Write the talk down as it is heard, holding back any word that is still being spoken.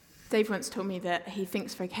Dave once told me that he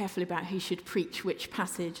thinks very carefully about who should preach which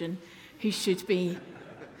passage and who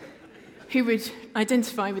would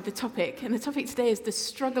identify with the topic. And the topic today is the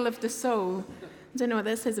struggle of the soul. I don't know what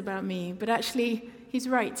that says about me, but actually, he's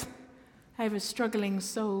right. I have a struggling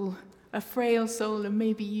soul, a frail soul, and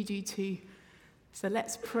maybe you do too. So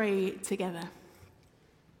let's pray together.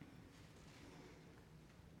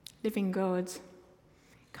 Living God,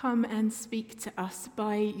 come and speak to us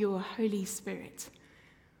by your Holy Spirit.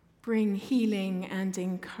 Bring healing and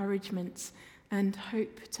encouragement and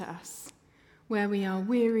hope to us. Where we are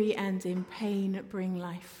weary and in pain, bring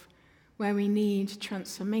life. Where we need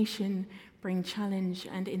transformation, bring challenge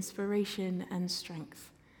and inspiration and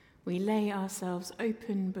strength. We lay ourselves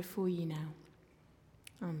open before you now.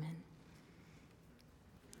 Amen.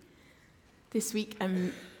 This week,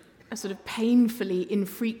 a sort of painfully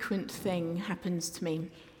infrequent thing happens to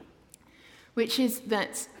me, which is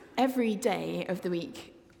that every day of the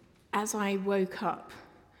week, as I woke up,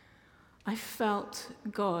 I felt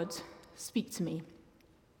God speak to me.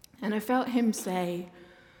 And I felt him say,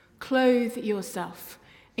 "Clothe yourself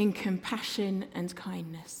in compassion and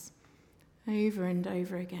kindness." Over and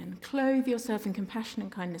over again. Clothe yourself in compassion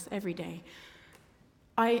and kindness every day.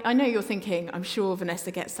 I know you're thinking, I'm sure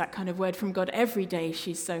Vanessa gets that kind of word from God every day.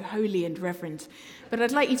 She's so holy and reverent. But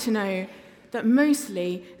I'd like you to know that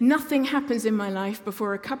mostly nothing happens in my life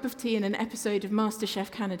before a cup of tea and an episode of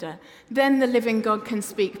MasterChef Canada. Then the living God can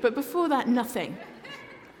speak. But before that, nothing.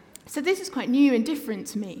 So this is quite new and different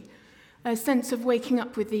to me. A sense of waking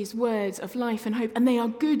up with these words of life and hope. And they are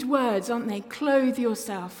good words, aren't they? Clothe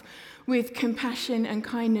yourself with compassion and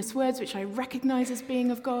kindness, words which I recognize as being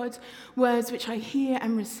of God, words which I hear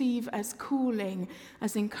and receive as calling,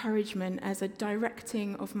 as encouragement, as a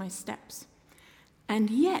directing of my steps. And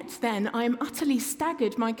yet then I am utterly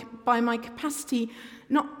staggered by my capacity,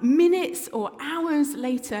 not minutes or hours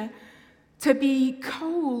later, to be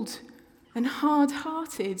cold and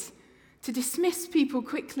hard-hearted, to dismiss people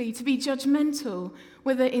quickly, to be judgmental,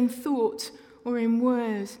 whether in thought or in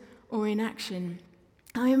word or in action.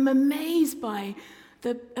 I am amazed by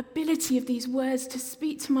the ability of these words to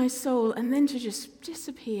speak to my soul and then to just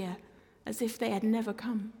disappear as if they had never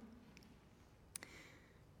come.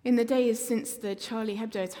 In the days since the Charlie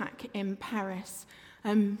Hebdo attack in Paris,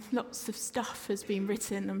 lots of stuff has been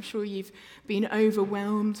written. I'm sure you've been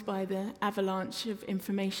overwhelmed by the avalanche of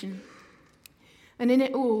information. And in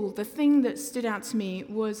it all, the thing that stood out to me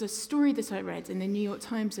was a story that I read in the New York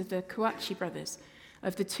Times of the Kouachi brothers,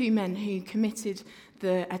 of the two men who committed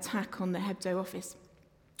the attack on the Hebdo office,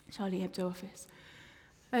 Charlie Hebdo office.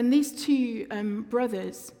 And these two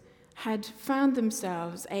brothers had found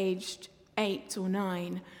themselves aged 8 or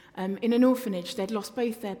 9 in an orphanage. They'd lost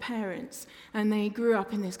both their parents, and they grew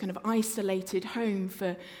up in this kind of isolated home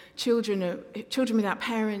for children without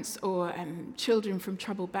parents or children from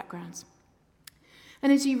troubled backgrounds.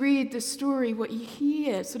 And as you read the story, what you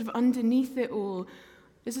hear sort of underneath it all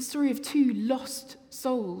is a story of two lost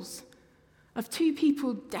souls, of two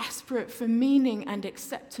people desperate for meaning and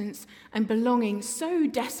acceptance and belonging, so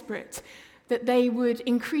desperate that they would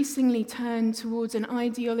increasingly turn towards an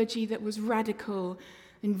ideology that was radical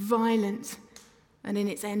and violent and in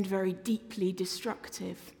its end very deeply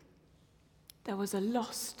destructive. There was a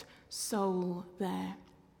lost soul there.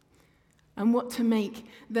 And what to make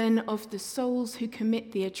then of the souls who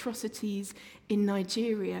commit the atrocities in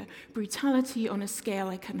Nigeria, brutality on a scale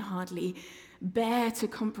I can hardly bear to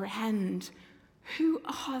comprehend. Who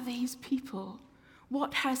are these people?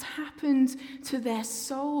 What has happened to their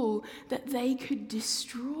soul that they could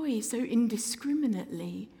destroy so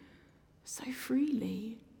indiscriminately, so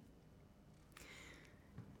freely?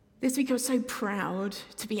 This week I was so proud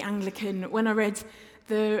to be Anglican when I read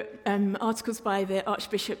the articles by the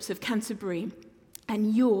Archbishops of Canterbury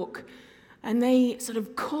and York, and they sort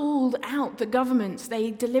of called out the government.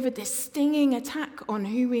 They delivered this stinging attack on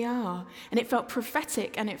who we are, and it felt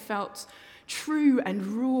prophetic and it felt true and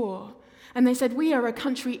raw. And they said, we are a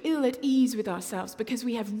country ill at ease with ourselves because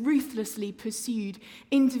we have ruthlessly pursued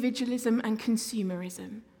individualism and consumerism.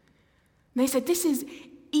 And they said, this is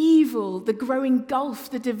evil, the growing gulf,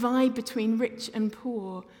 the divide between rich and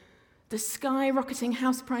poor, the skyrocketing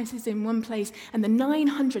house prices in one place, and the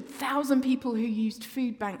 900,000 people who used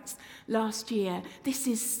food banks last year. This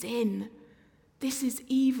is sin. This is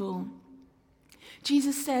evil.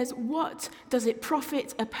 Jesus says, what does it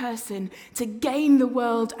profit a person to gain the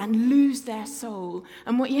world and lose their soul?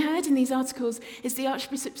 And what you heard in these articles is the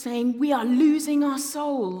Archbishop saying, we are losing our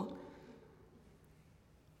soul.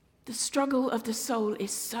 The struggle of the soul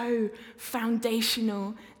is so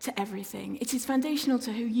foundational to everything. It is foundational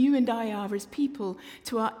to who you and I are as people,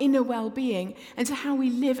 to our inner well-being, and to how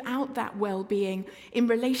we live out that well-being in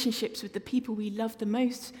relationships with the people we love the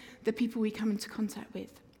most, the people we come into contact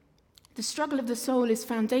with. The struggle of the soul is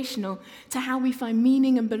foundational to how we find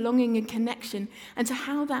meaning and belonging and connection, and to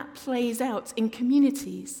how that plays out in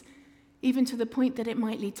communities, even to the point that it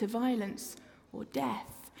might lead to violence or death.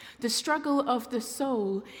 The struggle of the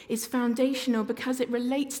soul is foundational because it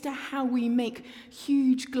relates to how we make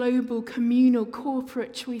huge global, communal,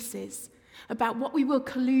 corporate choices about what we will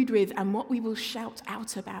collude with and what we will shout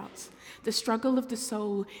out about. The struggle of the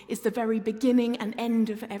soul is the very beginning and end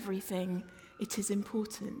of everything. It is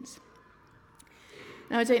important.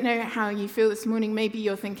 Now, I don't know how you feel this morning. Maybe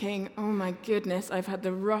you're thinking, oh my goodness, I've had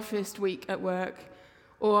the roughest week at work.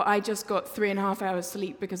 Or I just got 3.5 hours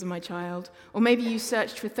sleep because of my child. Or maybe you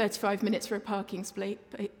searched for 35 minutes for a parking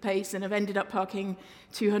place and have ended up parking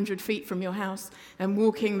 200 feet from your house and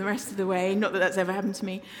walking the rest of the way. Not that that's ever happened to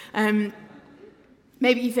me.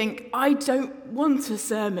 Maybe you think, I don't want a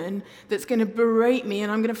sermon that's going to berate me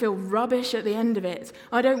and I'm going to feel rubbish at the end of it.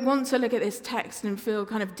 I don't want to look at this text and feel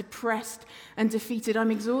kind of depressed and defeated.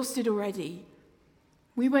 I'm exhausted already.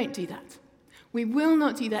 We won't do that. We will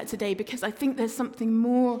not do that today because I think there's something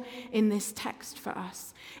more in this text for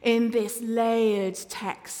us, in this layered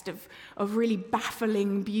text of really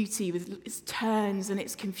baffling beauty with its turns and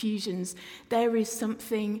its confusions. There is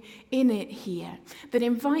something in it here that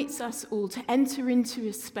invites us all to enter into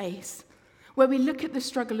a space where we look at the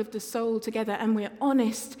struggle of the soul together and we're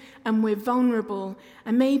honest and we're vulnerable,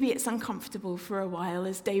 and maybe it's uncomfortable for a while,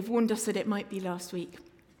 as Dave warned us that it might be last week.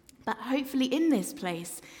 But hopefully in this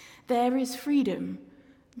place, there is freedom,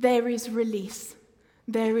 there is release,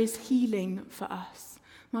 there is healing for us.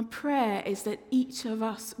 My prayer is that each of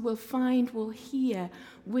us will hear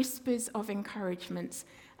whispers of encouragement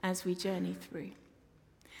as we journey through.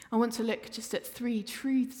 I want to look just at 3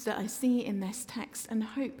 truths that I see in this text and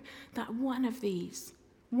hope that one of these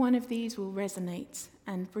will resonate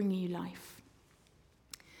and bring you life.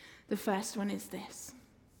 The first one is this: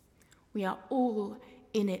 we are all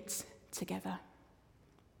in it together.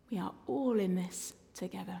 We are all in this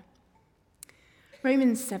together.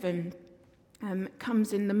 Romans 7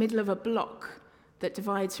 comes in the middle of a block that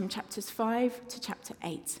divides from chapters 5 to chapter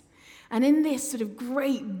 8. And in this sort of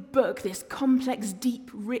great book, this complex,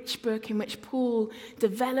 deep, rich book in which Paul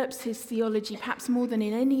develops his theology, perhaps more than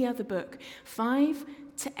in any other book, 5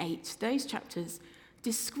 to 8, those chapters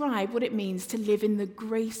describe what it means to live in the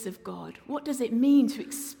grace of God. What does it mean to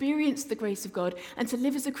experience the grace of God and to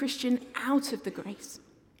live as a Christian out of the grace?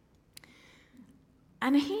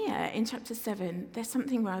 And here in chapter 7, there's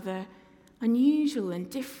something rather unusual and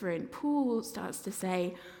different. Paul starts to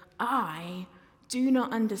say, I do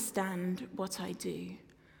not understand what I do.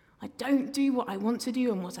 I don't do what I want to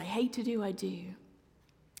do, and what I hate to do, I do.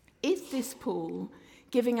 Is this Paul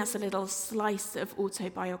giving us a little slice of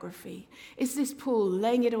autobiography? Is this Paul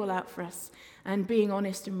laying it all out for us and being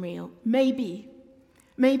honest and real?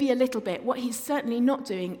 Maybe a little bit. What he's certainly not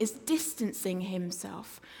doing is distancing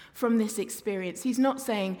himself from this experience. He's not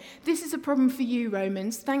saying, this is a problem for you,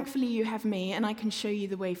 Romans. Thankfully you have me and I can show you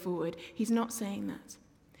the way forward. He's not saying that.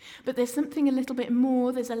 But there's something a little bit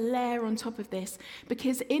more. There's a layer on top of this,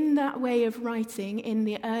 because in that way of writing in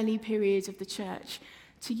the early periods of the church,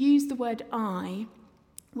 to use the word I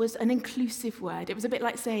was an inclusive word. It was a bit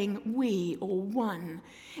like saying we or one.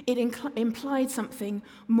 It implied something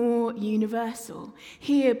more universal.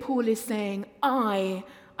 Here Paul is saying, I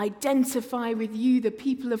identify with you, the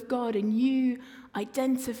people of God, and you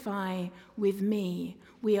identify with me.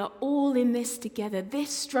 We are all in this together. This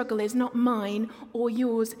struggle is not mine or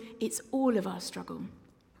yours. It's all of our struggle.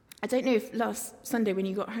 I don't know if last Sunday when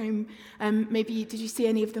you got home, maybe did you see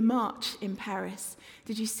any of the march in Paris?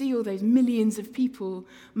 Did you see all those millions of people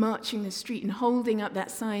marching the street and holding up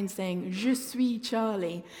that sign saying, Je suis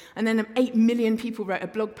Charlie? And then 8 million people wrote a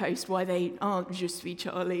blog post why they aren't Je suis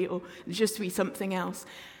Charlie or Je suis something else.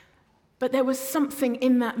 But there was something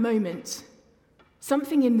in that moment,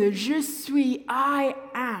 something in the Je suis, I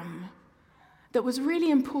am, that was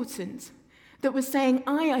really important, that was saying,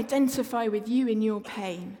 I identify with you in your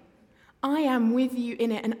pain. I am with you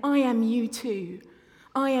in it, and I am you too.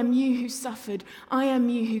 I am you who suffered. I am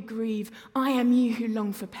you who grieve. I am you who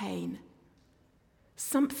long for pain.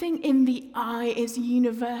 Something in the I is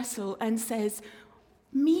universal and says,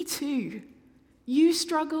 me too. You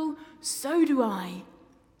struggle, so do I.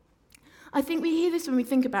 I think we hear this when we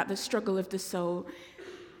think about the struggle of the soul.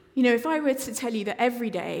 You know, if I were to tell you that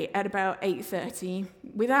every day at about 8:30,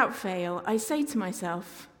 without fail, I say to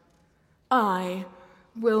myself, I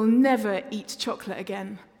will never eat chocolate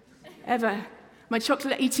again, ever. My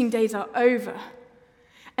chocolate eating days are over.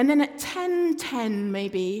 And then at 10:10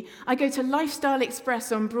 maybe, I go to Lifestyle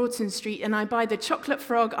Express on Broughton Street and I buy the chocolate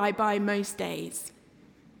frog I buy most days.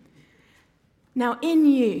 Now in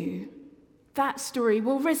you, that story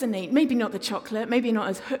will resonate. Maybe not the chocolate, maybe not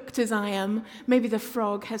as hooked as I am, maybe the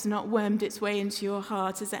frog has not wormed its way into your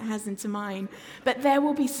heart as it has into mine, but there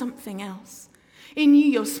will be something else. In you,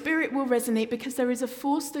 your spirit will resonate because there is a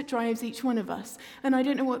force that drives each one of us, and I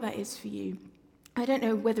don't know what that is for you. I don't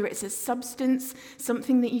know whether it's a substance,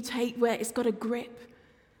 something that you take where it's got a grip,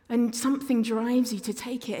 and something drives you to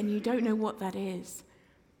take it, and you don't know what that is.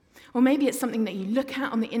 Or maybe it's something that you look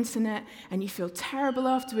at on the internet, and you feel terrible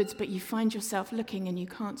afterwards, but you find yourself looking and you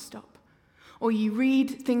can't stop. Or you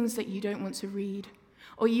read things that you don't want to read.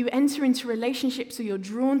 Or you enter into relationships, or you're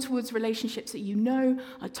drawn towards relationships that you know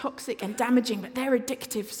are toxic and damaging, but they're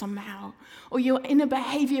addictive somehow. Or you're in a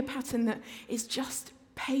behavior pattern that is just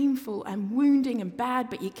painful and wounding and bad,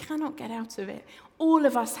 but you cannot get out of it. All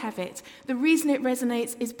of us have it. The reason it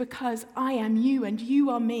resonates is because I am you and you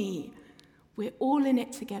are me. We're all in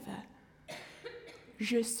it together.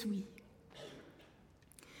 Je suis.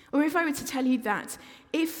 Or if I were to tell you that,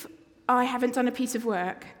 if I haven't done a piece of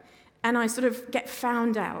work and I sort of get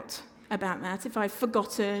found out about that, if I've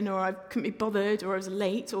forgotten or I couldn't be bothered or I was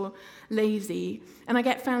late or lazy, and I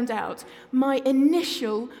get found out, my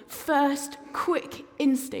initial first quick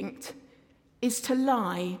instinct is to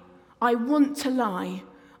lie. I want to lie.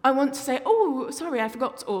 I want to say, oh, sorry, I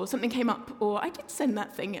forgot, or something came up, or I did send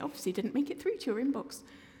that thing, it obviously didn't make it through to your inbox.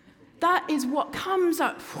 That is what comes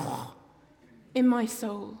up in my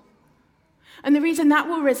soul. And the reason that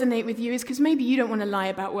will resonate with you is because maybe you don't want to lie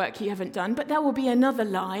about work you haven't done, but there will be another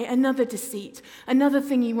lie, another deceit, another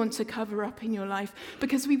thing you want to cover up in your life,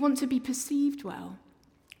 because we want to be perceived well.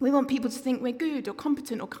 We want people to think we're good or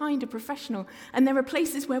competent or kind or professional, and there are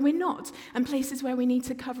places where we're not, and places where we need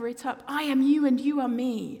to cover it up. I am you and you are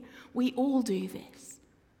me. We all do this.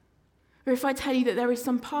 Or if I tell you that there is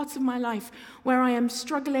some part of my life where I am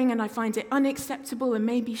struggling and I find it unacceptable and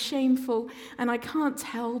maybe shameful, and I can't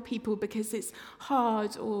tell people because it's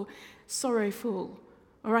hard or sorrowful,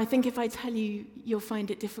 or I think if I tell you, you'll find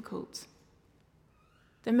it difficult,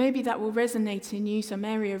 then maybe that will resonate in you, some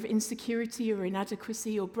area of insecurity or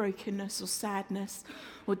inadequacy or brokenness or sadness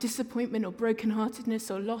or disappointment or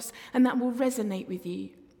brokenheartedness or loss, and that will resonate with you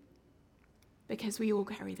because we all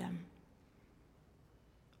carry them.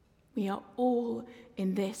 We are all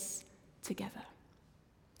in this together.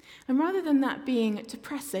 And rather than that being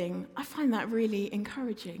depressing, I find that really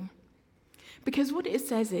encouraging. Because what it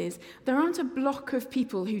says is, there aren't a block of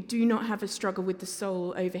people who do not have a struggle with the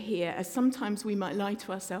soul over here, as sometimes we might lie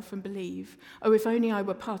to ourselves and believe, oh, if only I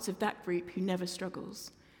were part of that group who never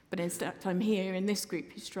struggles. But instead I'm here in this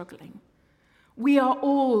group who's struggling. We are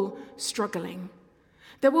all struggling.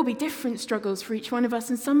 There will be different struggles for each one of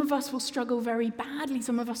us, and some of us will struggle very badly.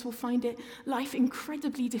 Some of us will find life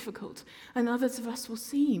incredibly difficult, and others of us will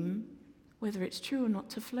seem, whether it's true or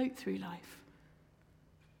not, to float through life.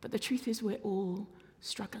 But the truth is we're all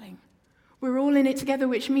struggling. We're all in it together,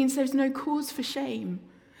 which means there's no cause for shame.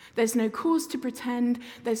 There's no cause to pretend.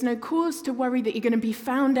 There's no cause to worry that you're going to be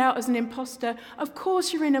found out as an imposter. Of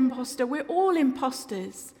course you're an imposter. We're all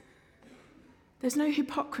imposters. There's no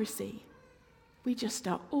hypocrisy. We just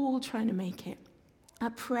are all trying to make it. I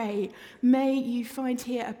pray, may you find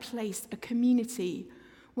here a place, a community,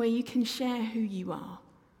 where you can share who you are,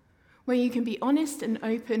 where you can be honest and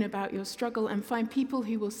open about your struggle and find people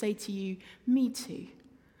who will say to you, me too.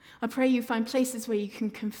 I pray you find places where you can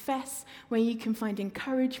confess, where you can find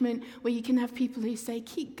encouragement, where you can have people who say,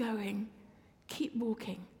 keep going, keep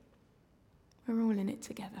walking. We're all in it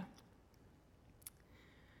together.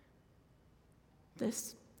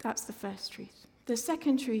 That's the first truth. The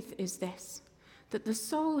second truth is this, that the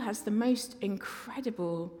soul has the most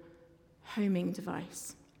incredible homing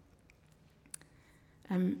device.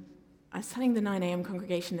 I was telling the 9 a.m.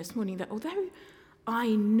 congregation this morning that although I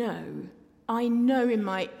know in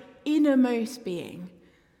my innermost being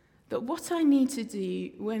that what I need to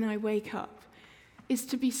do when I wake up is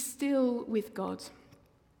to be still with God.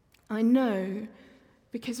 I know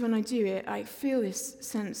because when I do it, I feel this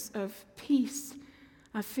sense of peace.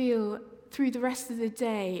 I feel through the rest of the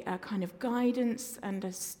day a kind of guidance and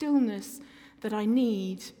a stillness that I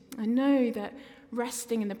need. I know that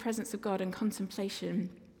resting in the presence of God and contemplation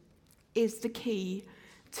is the key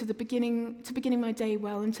to beginning my day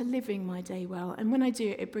well and to living my day well. And when I do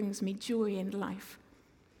it, it brings me joy in life.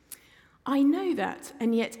 I know that,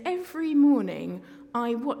 and yet every morning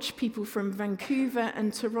I watch people from Vancouver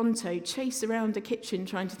and Toronto chase around a kitchen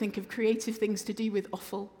trying to think of creative things to do with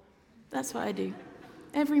offal. That's what I do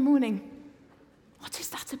every morning. What is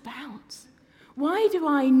that about? Why do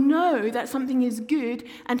I know that something is good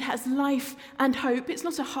and has life and hope? It's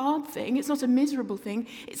not a hard thing. It's not a miserable thing.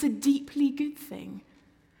 It's a deeply good thing.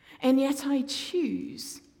 And yet I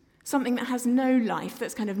choose something that has no life,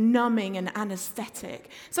 that's kind of numbing and anesthetic,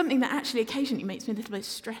 something that actually occasionally makes me a little bit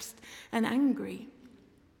stressed and angry.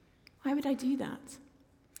 Why would I do that?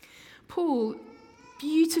 Paul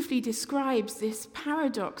beautifully describes this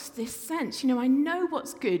paradox, this sense. I know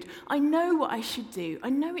what's good. I know what I should do. I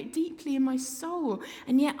know it deeply in my soul.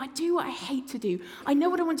 And yet I do what I hate to do. I know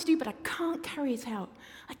what I want to do, but I can't carry it out.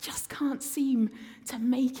 I just can't seem to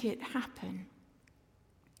make it happen.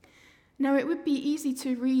 Now, it would be easy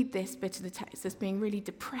to read this bit of the text as being really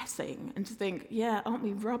depressing and to think, yeah, aren't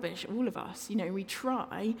we rubbish, all of us? We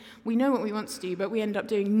try, we know what we want to do, but we end up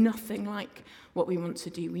doing nothing like what we want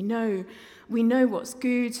to do. We know what's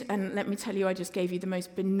good, and let me tell you, I just gave you the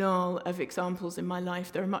most banal of examples in my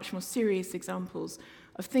life. There are much more serious examples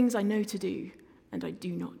of things I know to do and I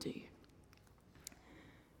do not do.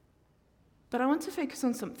 But I want to focus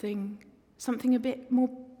on something a bit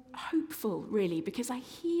more hopeful, really, because I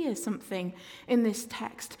hear something in this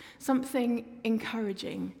text, something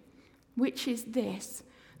encouraging, which is this,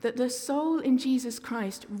 that the soul in Jesus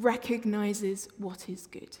Christ recognizes what is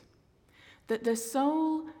good. That the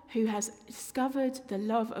soul who has discovered the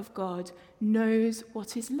love of God knows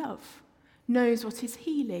what is love, knows what is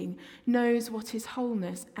healing, knows what is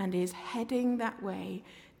wholeness, and is heading that way.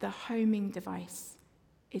 The homing device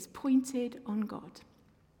is pointed on God.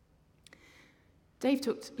 Dave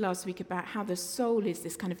talked last week about how the soul is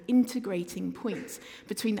this kind of integrating point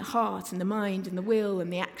between the heart and the mind and the will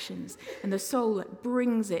and the actions, and the soul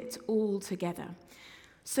brings it all together.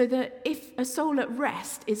 So that if a soul at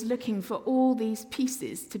rest is looking for all these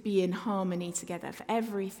pieces to be in harmony together, for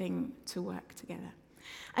everything to work together.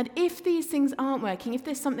 And if these things aren't working, if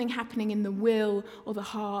there's something happening in the will or the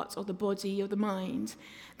heart or the body or the mind,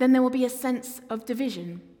 then there will be a sense of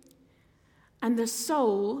division. And the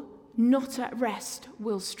soul, not at rest,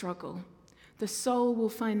 will struggle. The soul will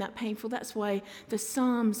find that painful. That's why the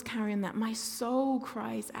Psalms carry on that. My soul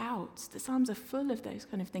cries out. The Psalms are full of those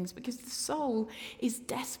kind of things because the soul is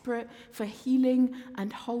desperate for healing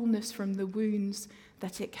and wholeness from the wounds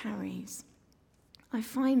that it carries. I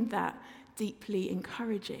find that deeply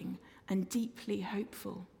encouraging and deeply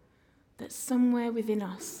hopeful, that somewhere within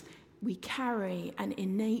us we carry an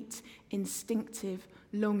innate, instinctive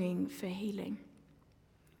longing for healing.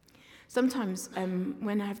 Sometimes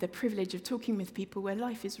when I have the privilege of talking with people where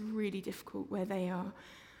life is really difficult, where they are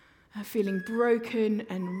feeling broken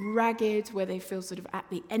and ragged, where they feel sort of at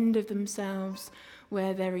the end of themselves,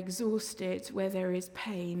 where they're exhausted, where there is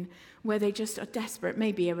pain, where they just are desperate,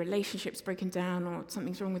 maybe a relationship's broken down or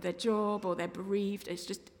something's wrong with their job or they're bereaved,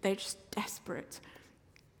 they're just desperate.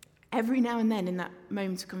 Every now and then in that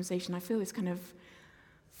moment of conversation, I feel this kind of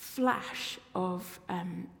flash of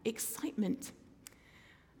excitement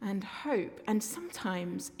and hope, and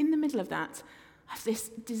sometimes in the middle of that, I have this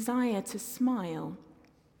desire to smile.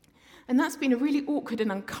 And that's been a really awkward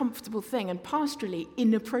and uncomfortable thing, and pastorally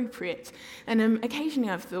inappropriate. And occasionally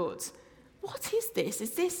I've thought, what is this?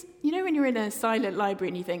 Is this, when you're in a silent library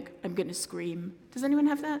and you think, I'm going to scream. Does anyone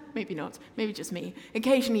have that? Maybe not. Maybe just me.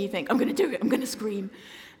 Occasionally you think, I'm going to do it. I'm going to scream.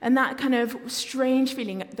 And that kind of strange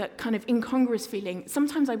feeling, that kind of incongruous feeling,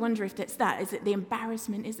 sometimes I wonder if it's that. Is it the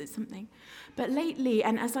embarrassment? Is it something? But lately,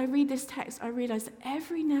 and as I read this text, I realize that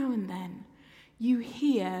every now and then you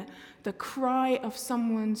hear the cry of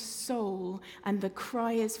someone's soul, and the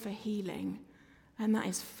cry is for healing. And that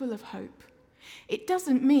is full of hope. It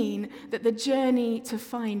doesn't mean that the journey to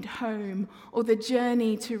find home, or the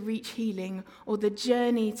journey to reach healing, or the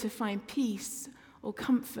journey to find peace or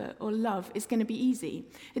comfort or love is going to be easy.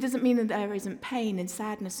 It doesn't mean that there isn't pain and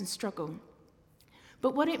sadness and struggle.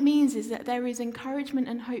 But what it means is that there is encouragement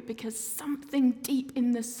and hope because something deep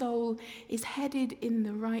in the soul is headed in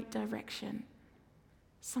the right direction.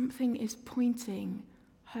 Something is pointing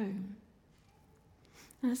home.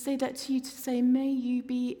 And I say that to you to say, may you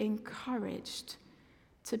be encouraged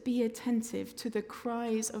to be attentive to the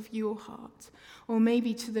cries of your heart, or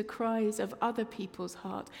maybe to the cries of other people's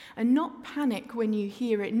heart, and not panic when you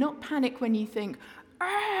hear it, not panic when you think,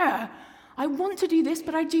 I want to do this,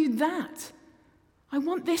 but I do that. I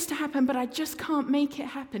want this to happen, but I just can't make it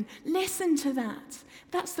happen. Listen to that.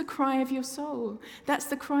 That's the cry of your soul. That's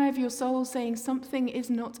the cry of your soul saying something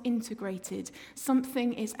is not integrated,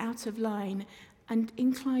 something is out of line, and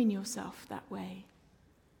incline yourself that way.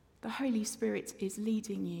 The Holy Spirit is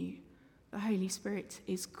leading you the Holy Spirit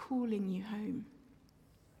is calling you home.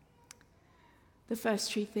 The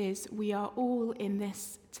first truth is we are all in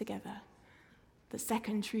this together. The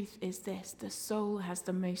second truth is this: the soul has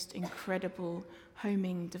the most incredible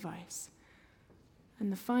homing device.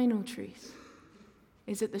 And the final truth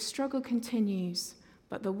is that the struggle continues,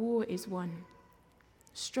 but the war is won.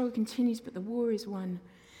 Struggle continues, but the war is won.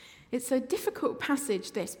 It's a difficult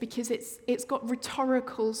passage, this, because it's got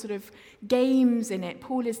rhetorical sort of games in it.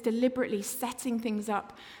 Paul is deliberately setting things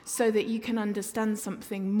up so that you can understand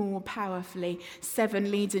something more powerfully. 7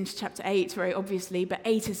 leads into chapter 8, very obviously, but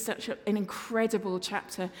 8 is such an incredible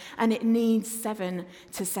chapter, and it needs 7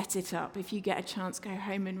 to set it up. If you get a chance, go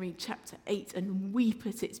home and read chapter 8 and weep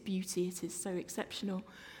at its beauty. It is so exceptional.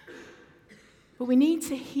 But we need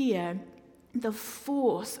to hear the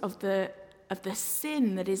force of the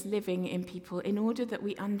sin that is living in people in order that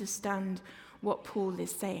we understand what Paul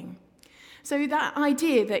is saying. So that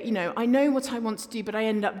idea that, I know what I want to do, but I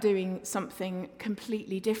end up doing something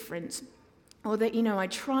completely different. Or that, I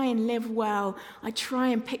try and live well, I try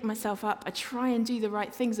and pick myself up, I try and do the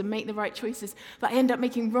right things and make the right choices, but I end up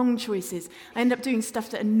making wrong choices. I end up doing stuff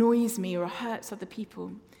that annoys me or hurts other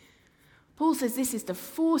people. Paul says this is the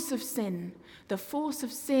force of sin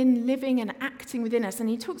living and acting within us. And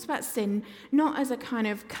he talks about sin not as a kind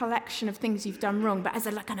of collection of things you've done wrong, but as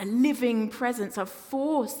a kind of living presence, a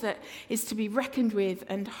force that is to be reckoned with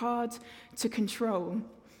and hard to control.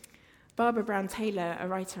 Barbara Brown Taylor, a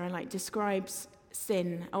writer I like, describes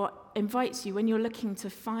sin, or invites you when you're looking to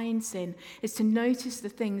find sin, is to notice the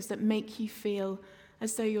things that make you feel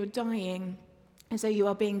as though you're dying, as though you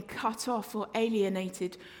are being cut off or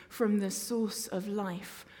alienated from the source of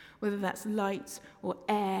life, whether that's light or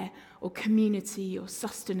air or community or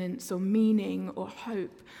sustenance or meaning or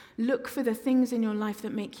hope. Look for the things in your life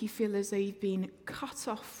that make you feel as though you've been cut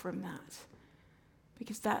off from that,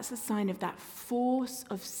 because that's a sign of that force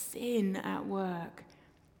of sin at work.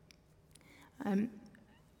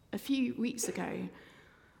 A few weeks ago,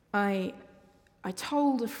 I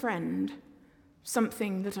told a friend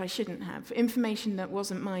something that I shouldn't have, information that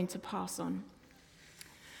wasn't mine to pass on.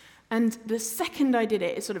 And the second I did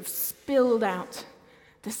it, it sort of spilled out.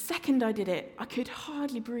 The second I did it, I could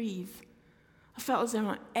hardly breathe. I felt as though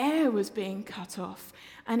my air was being cut off,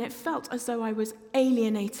 and it felt as though I was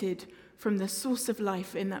alienated from the source of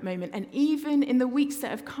life in that moment. And even in the weeks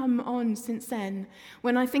that have come on since then,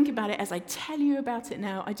 when I think about it, as I tell you about it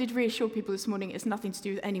now, I did reassure people this morning it's nothing to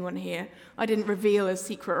do with anyone here. I didn't reveal a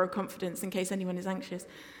secret or a confidence in case anyone is anxious.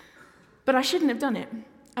 But I shouldn't have done it.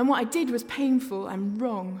 And what I did was painful and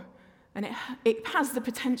wrong, and it has the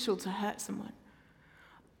potential to hurt someone.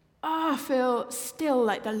 I feel still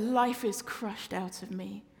like the life is crushed out of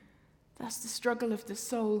me. That's the struggle of the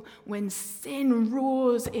soul when sin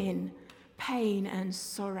roars in, pain and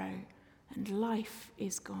sorrow, and life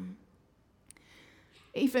is gone.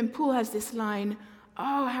 Even Paul has this line,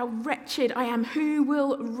 "Oh, how wretched I am, who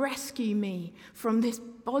will rescue me from this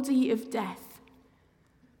body of death?"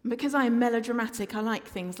 Because I am melodramatic, I like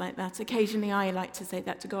things like that. Occasionally I like to say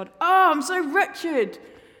that to God. "Oh, I'm so wretched,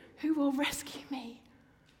 who will rescue me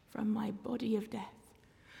from my body of death?"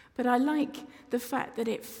 But I like the fact that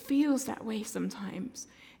it feels that way sometimes.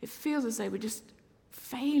 It feels as though we're just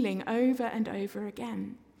failing over and over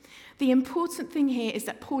again. The important thing here is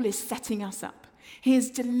that Paul is setting us up. He is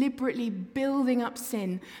deliberately building up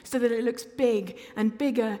sin so that it looks big and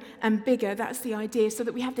bigger and bigger. That's the idea, so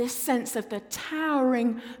that we have this sense of the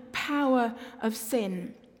towering power of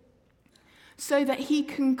sin, so that he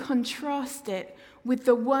can contrast it with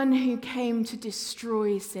the one who came to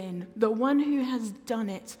destroy sin, the one who has done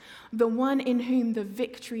it, the one in whom the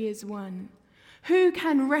victory is won. Who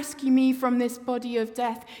can rescue me from this body of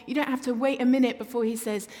death? You don't have to wait a minute before he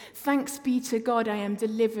says, "Thanks be to God, I am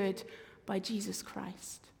delivered by Jesus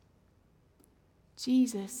Christ."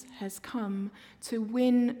 Jesus has come to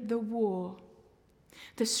win the war.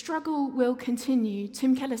 The struggle will continue.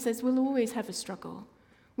 Tim Keller says we'll always have a struggle.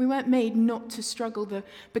 We weren't made not to struggle. The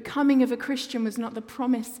becoming of a Christian was not the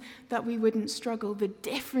promise that we wouldn't struggle. The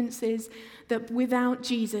difference is that without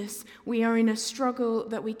Jesus, we are in a struggle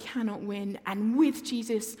that we cannot win. And with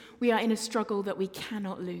Jesus, we are in a struggle that we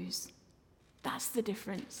cannot lose. That's the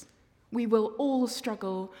difference. We will all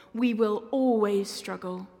struggle. We will always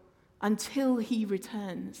struggle until he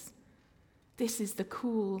returns. This is the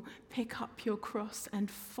call. Pick up your cross and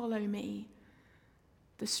follow me.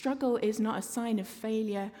 The struggle is not a sign of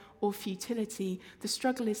failure or futility. The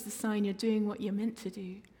struggle is the sign you're doing what you're meant to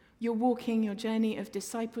do. You're walking your journey of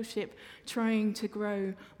discipleship, trying to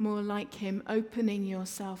grow more like him, opening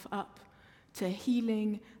yourself up to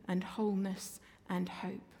healing and wholeness and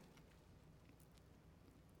hope.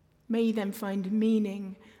 May you then find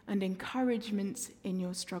meaning and encouragement in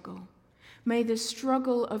your struggle. May the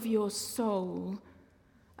struggle of your soul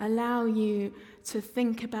allow you to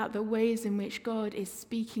think about the ways in which God is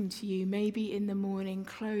speaking to you. Maybe in the morning,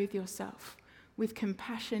 clothe yourself with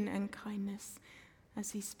compassion and kindness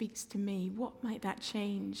as he speaks to me. What might that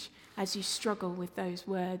change as you struggle with those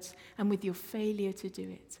words and with your failure to do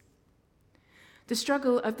it? The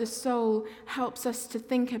struggle of the soul helps us to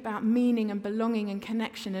think about meaning and belonging and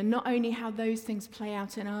connection, and not only how those things play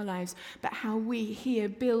out in our lives, but how we here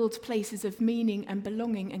build places of meaning and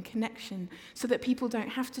belonging and connection so that people don't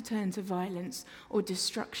have to turn to violence or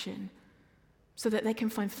destruction, so that they can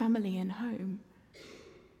find family and home.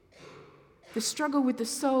 The struggle with the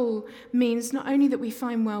soul means not only that we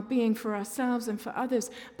find well-being for ourselves and for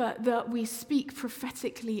others, but that we speak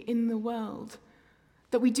prophetically in the world.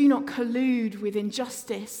 That we do not collude with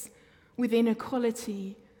injustice, with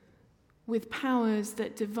inequality, with powers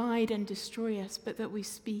that divide and destroy us, but that we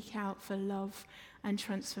speak out for love and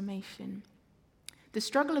transformation. The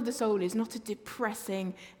struggle of the soul is not a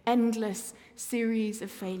depressing, endless series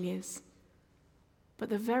of failures, but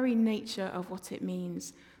the very nature of what it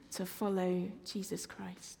means to follow Jesus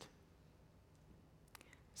Christ.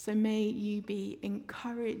 So may you be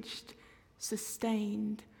encouraged,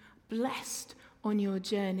 sustained, blessed on your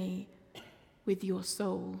journey with your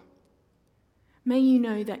soul. May you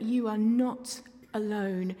know that you are not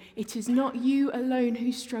alone. It is not you alone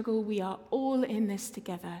who struggle. We are all in this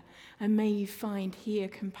together. And may you find here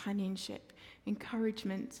companionship,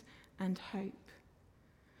 encouragement, and hope.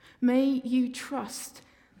 May you trust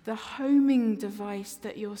the homing device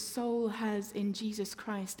that your soul has in Jesus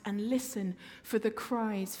Christ and listen for the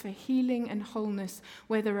cries for healing and wholeness.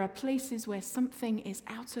 Where there are places where something is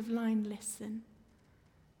out of line, listen.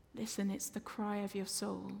 Listen, it's the cry of your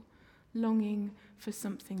soul, longing for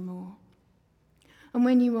something more. And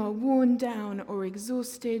when you are worn down or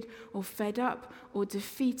exhausted or fed up or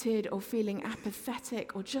defeated or feeling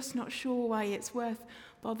apathetic or just not sure why it's worth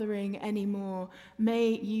bothering anymore, may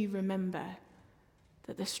you remember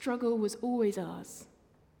that the struggle was always ours.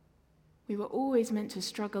 We were always meant to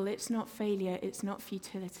struggle. It's not failure, it's not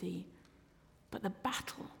futility. But the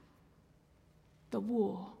battle, the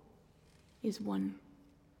war, is won.